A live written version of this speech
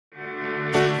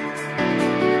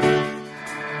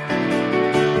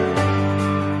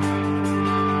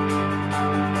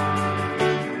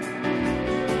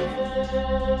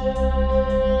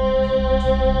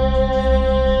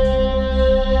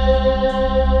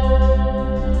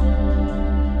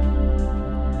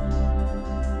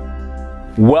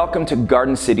Welcome to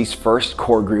Garden City's first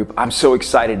core group. I'm so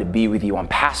excited to be with you. I'm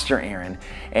Pastor Aaron,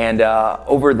 and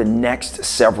over the next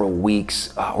several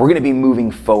weeks, we're going to be moving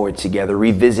forward together,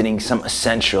 revisiting some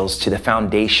essentials to the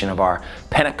foundation of our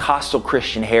Pentecostal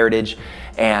Christian heritage,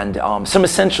 and some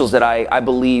essentials that I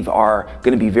believe are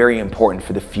going to be very important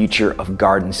for the future of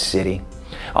Garden City.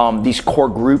 These core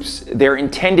groups, they're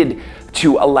intended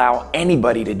to allow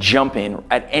anybody to jump in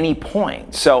at any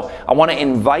point. So I want to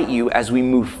invite you as we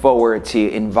move forward to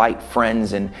invite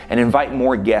friends and invite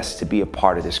more guests to be a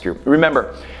part of this group.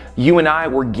 Remember, you and I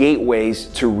were gateways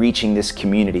to reaching this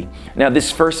community. Now,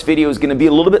 this first video is going to be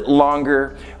a little bit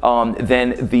longer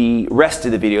than the rest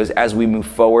of the videos as we move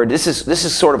forward. This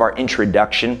is sort of our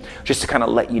introduction, just to kind of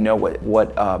let you know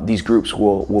what these groups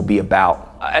will be about.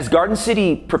 As Garden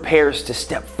City prepares to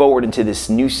step forward into this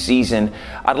new season,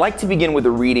 I'd like to begin with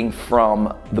a reading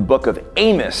from the book of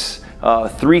Amos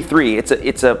 3:3.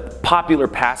 It's a popular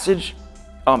passage.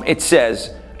 It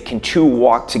says, "Can two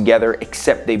walk together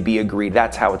except they be agreed?"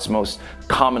 That's how it's most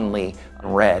commonly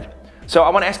read. So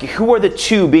I want to ask you, who are the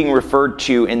two being referred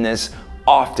to in this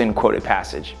often quoted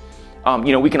passage?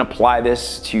 We can apply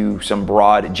this to some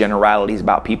broad generalities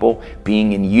about people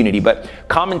being in unity, but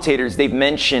commentators, they've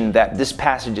mentioned that this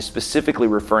passage is specifically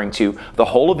referring to the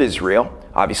whole of Israel.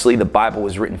 Obviously, the Bible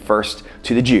was written first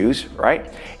to the Jews,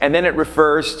 right? And then it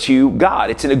refers to God.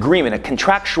 It's an agreement, a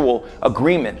contractual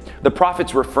agreement. The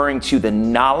prophet's referring to the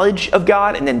knowledge of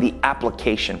God and then the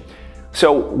application.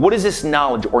 So what is this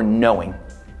knowledge or knowing?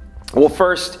 Well,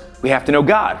 first, we have to know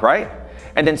God, right?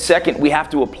 And then second, we have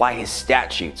to apply his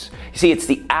statutes. You see, it's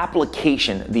the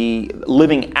application, the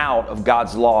living out of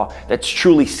God's law that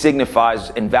truly signifies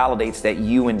and validates that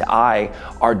you and I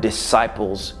are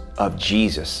disciples of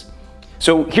Jesus.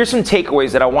 So here's some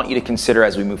takeaways that I want you to consider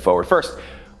as we move forward. First,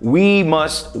 we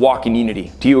must walk in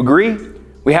unity. Do you agree?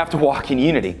 We have to walk in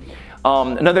unity.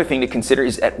 Another thing to consider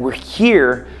is that we're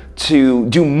here to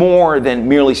do more than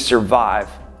merely survive.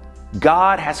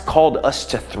 God has called us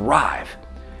to thrive.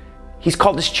 He's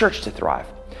called this church to thrive.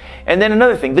 And then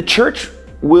another thing, the church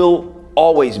will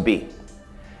always be.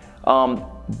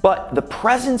 But the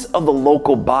presence of the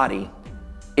local body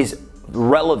is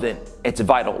relevant. It's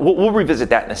vital. We'll revisit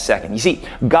that in a second. You see,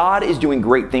 God is doing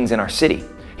great things in our city.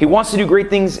 He wants to do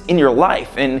great things in your life.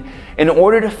 And in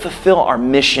order to fulfill our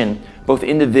mission, both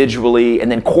individually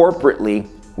and then corporately,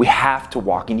 we have to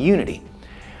walk in unity.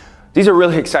 These are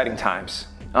really exciting times.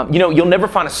 You'll never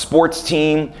find a sports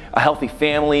team, a healthy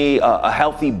family, a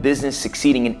healthy business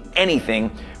succeeding in anything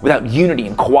without unity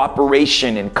and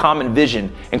cooperation and common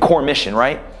vision and core mission,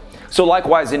 right? So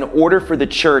likewise, in order for the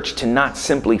church to not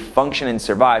simply function and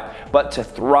survive, but to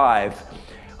thrive,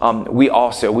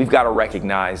 we've got to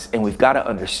recognize and we've got to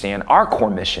understand our core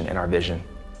mission and our vision.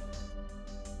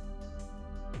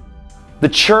 The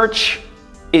church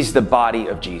is the body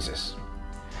of Jesus.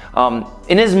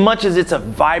 In as much as it's a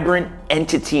vibrant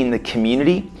entity in the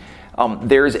community,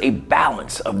 there is a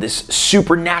balance of this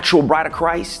supernatural bride of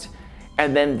Christ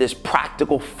and then this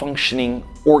practical functioning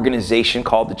organization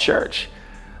called the church.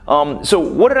 So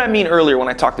what did I mean earlier when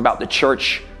I talked about the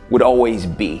church would always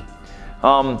be?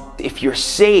 If you're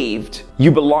saved,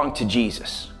 you belong to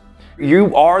Jesus.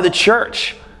 You are the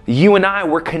church. You and I,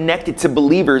 we're connected to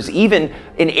believers, even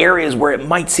in areas where it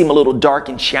might seem a little dark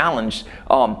and challenged.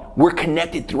 We're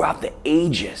connected throughout the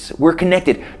ages. We're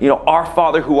connected. Our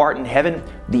Father who art in heaven,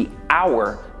 the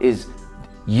hour is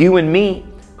you and me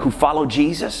who follow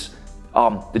Jesus.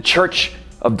 The church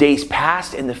of days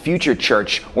past and the future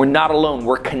church, we're not alone.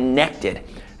 We're connected.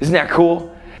 Isn't that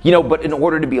cool? But in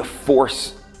order to be a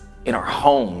force in our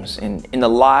homes, in the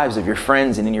lives of your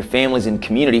friends and in your families and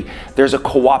community, there's a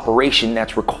cooperation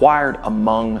that's required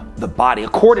among the body, a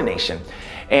coordination.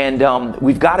 And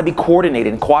we've got to be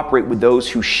coordinated and cooperate with those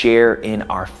who share in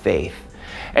our faith.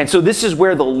 And so this is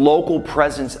where the local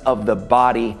presence of the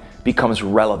body becomes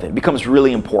relevant, becomes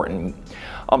really important.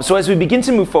 So as we begin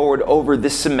to move forward over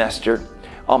this semester,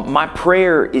 my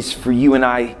prayer is for you and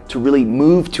I to really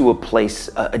move to a place,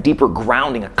 a deeper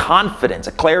grounding, a confidence,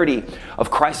 a clarity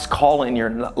of Christ's call in your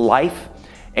life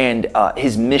and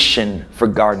his mission for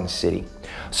Garden City.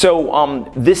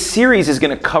 So this series is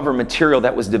going to cover material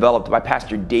that was developed by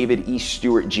Pastor David E.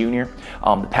 Stewart Jr.,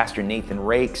 Pastor Nathan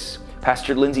Rakes,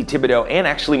 Pastor Lindsay Thibodeau, and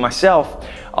actually myself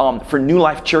for New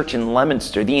Life Church in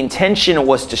Leominster. The intention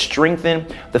was to strengthen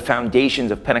the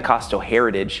foundations of Pentecostal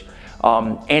heritage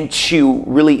and to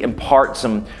really impart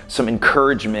some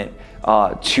encouragement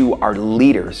to our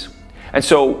leaders. And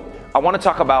so I want to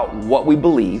talk about what we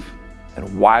believe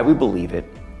and why we believe it.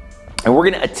 And we're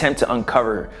going to attempt to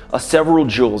uncover several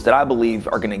jewels that I believe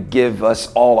are going to give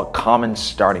us all a common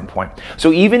starting point.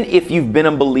 So even if you've been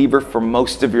a believer for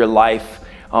most of your life,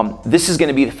 this is going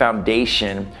to be the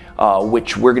foundation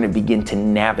which we're going to begin to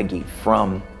navigate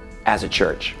from as a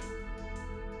church.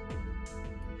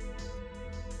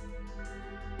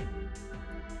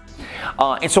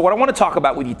 And so what I want to talk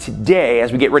about with you today,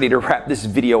 as we get ready to wrap this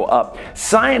video up,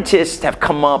 scientists have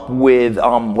come up with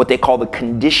what they call the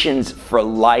conditions for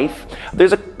life.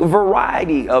 There's a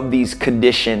variety of these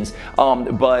conditions,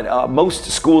 but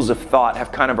most schools of thought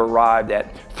have kind of arrived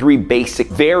at three basic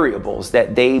variables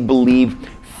that they believe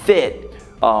fit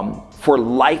for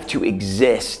life to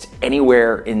exist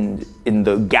anywhere in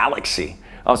the galaxy.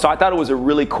 So I thought it was a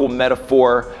really cool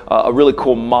metaphor, a really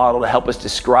cool model to help us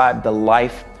describe the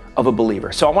life of a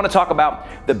believer. So I want to talk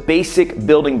about the basic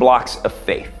building blocks of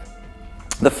faith.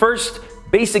 The first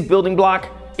basic building block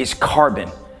is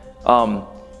carbon.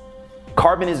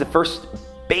 Carbon is the first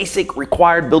basic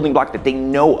required building block that they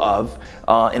know of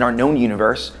in our known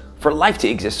universe for life to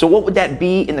exist. So what would that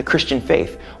be in the Christian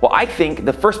faith? Well, I think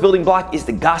the first building block is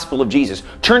the gospel of Jesus.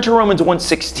 Turn to Romans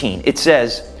 1:16. It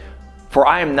says, "For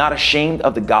I am not ashamed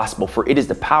of the gospel, for it is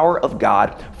the power of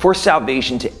God for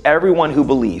salvation to everyone who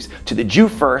believes, to the Jew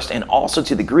first and also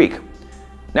to the Greek."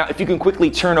 Now, if you can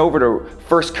quickly turn over to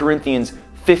 1 Corinthians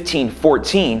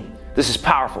 15:14, this is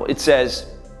powerful. It says,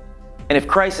 "And if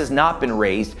Christ has not been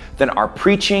raised, then our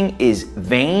preaching is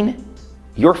vain.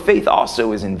 Your faith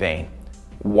also is in vain."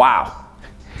 Wow.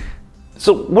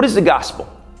 So what is the gospel?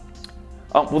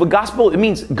 Well, the gospel, it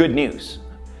means good news.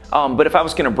 But if I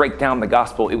was going to break down the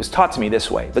gospel, it was taught to me this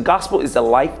way. The gospel is the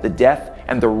life, the death,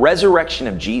 and the resurrection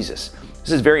of Jesus.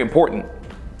 This is very important.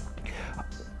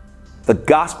 The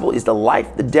gospel is the life,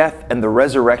 the death, and the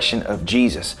resurrection of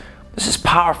Jesus. This is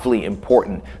powerfully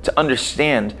important to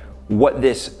understand what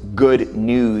this good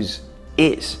news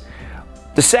is.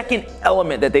 The second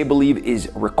element that they believe is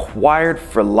required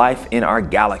for life in our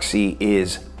galaxy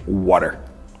is water.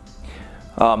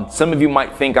 Some of you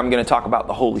might think I'm going to talk about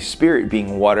the Holy Spirit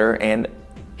being water, and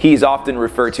he's often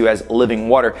referred to as living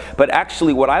water. But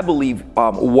actually what I believe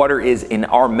water is in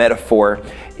our metaphor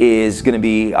is going to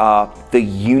be the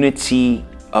unity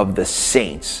of the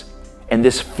saints. And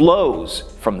this flows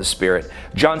from the Spirit.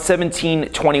 John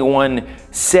 17:21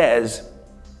 says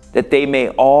that they may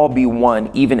all be one,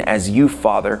 even as you,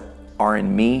 Father, are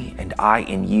in me and I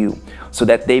in you, so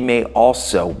that they may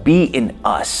also be in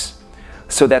us,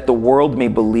 so that the world may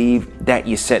believe that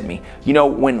you sent me. You know,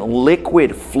 when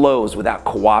liquid flows without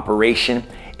cooperation,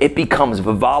 it becomes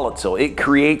volatile. It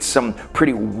creates some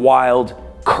pretty wild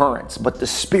currents. But the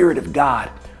Spirit of God,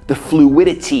 the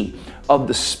fluidity of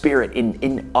the Spirit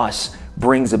in us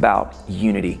brings about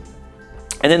unity.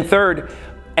 And then third,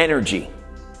 energy.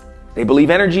 They believe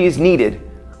energy is needed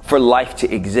for life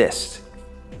to exist.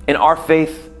 In our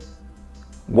faith,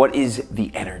 what is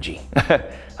the energy?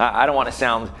 I don't want to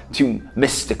sound too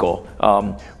mystical,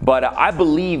 but I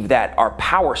believe that our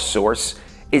power source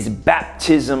is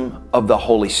baptism of the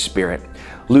Holy Spirit.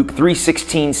 Luke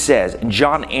 3:16 says, "And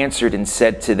John answered and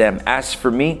said to them, 'As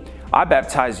for me, I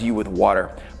baptize you with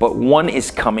water, but one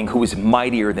is coming who is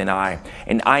mightier than I,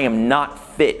 and I am not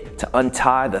fit to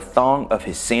untie the thong of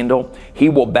his sandal. He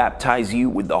will baptize you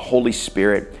with the Holy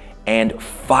Spirit and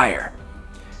fire.'"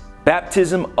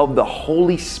 Baptism of the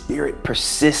Holy Spirit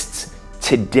persists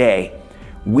today.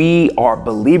 We are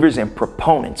believers and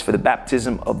proponents for the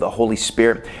baptism of the Holy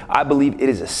Spirit. I believe it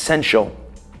is essential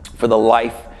for the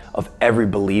life of every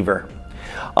believer.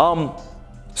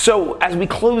 So as we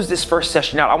close this first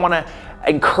session out, I want to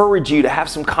encourage you to have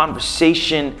some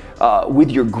conversation with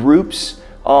your groups.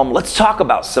 Let's talk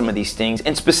about some of these things.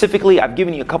 And specifically, I've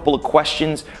given you a couple of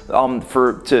questions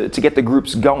to get the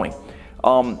groups going.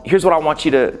 Here's what I want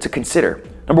you to consider.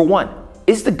 Number one,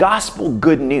 is the gospel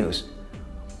good news?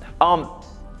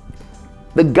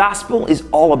 The gospel is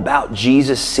all about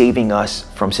Jesus saving us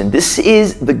from sin. This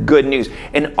is the good news.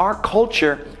 In our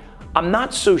culture, I'm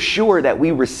not so sure that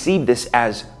we receive this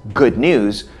as good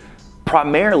news,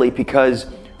 primarily because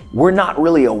we're not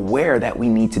really aware that we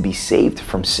need to be saved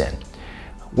from sin.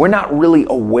 We're not really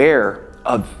aware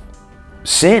of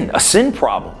sin, a sin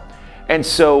problem. And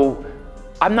so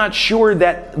I'm not sure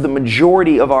that the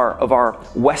majority of our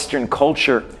Western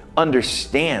culture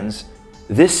understands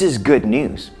this is good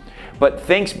news. But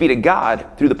thanks be to God,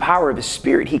 through the power of His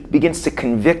Spirit, He begins to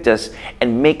convict us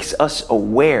and makes us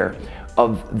aware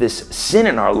of this sin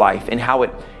in our life and how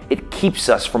it keeps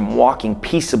us from walking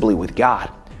peaceably with God.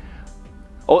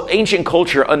 Ancient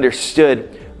culture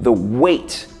understood the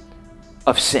weight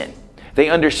of sin. They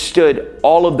understood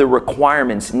all of the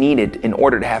requirements needed in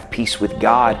order to have peace with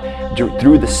God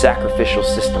through the sacrificial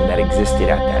system that existed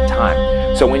at that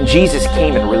time. So when Jesus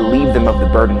came and relieved them of the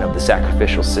burden of the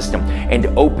sacrificial system and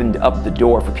opened up the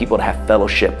door for people to have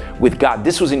fellowship with God,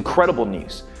 this was incredible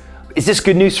news. Is this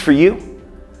good news for you?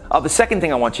 The second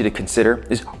thing I want you to consider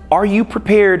is, are you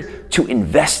prepared to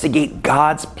investigate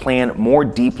God's plan more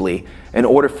deeply in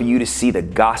order for you to see the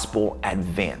gospel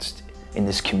advanced in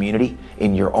this community,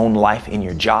 in your own life, in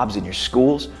your jobs, in your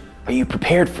schools? Are you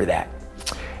prepared for that?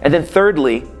 And then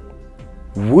thirdly,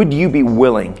 would you be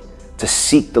willing to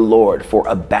seek the Lord for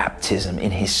a baptism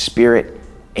in His Spirit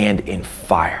and in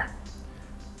fire?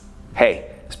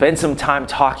 Hey, spend some time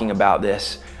talking about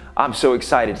this. I'm so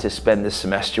excited to spend this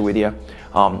semester with you.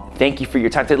 Thank you for your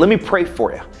time today. Let me pray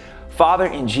for you. Father,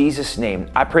 in Jesus' name,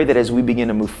 I pray that as we begin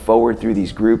to move forward through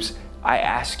these groups, I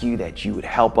ask you that you would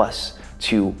help us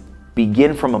to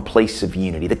begin from a place of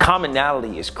unity. The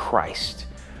commonality is Christ.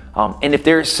 And if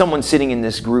there is someone sitting in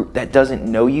this group that doesn't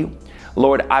know you,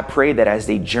 Lord, I pray that as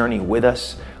they journey with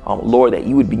us, Lord, that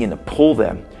you would begin to pull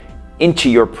them into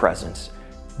your presence,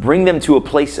 bring them to a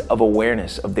place of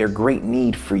awareness of their great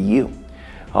need for you.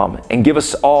 And give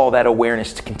us all that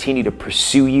awareness to continue to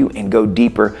pursue you and go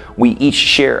deeper. We each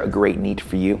share a great need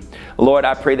for you. Lord,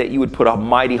 I pray that you would put a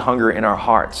mighty hunger in our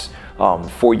hearts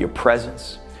for your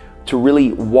presence, to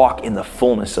really walk in the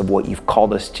fullness of what you've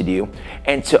called us to do,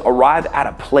 and to arrive at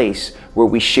a place where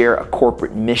we share a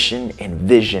corporate mission and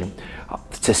vision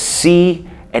to see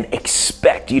and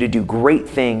expect you to do great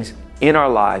things in our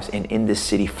lives and in this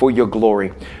city for your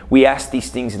glory. We ask these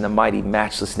things in the mighty,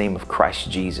 matchless name of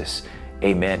Christ Jesus.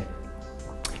 Amen.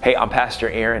 Hey, I'm Pastor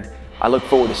Aaron. I look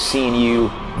forward to seeing you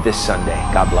this Sunday.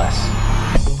 God bless.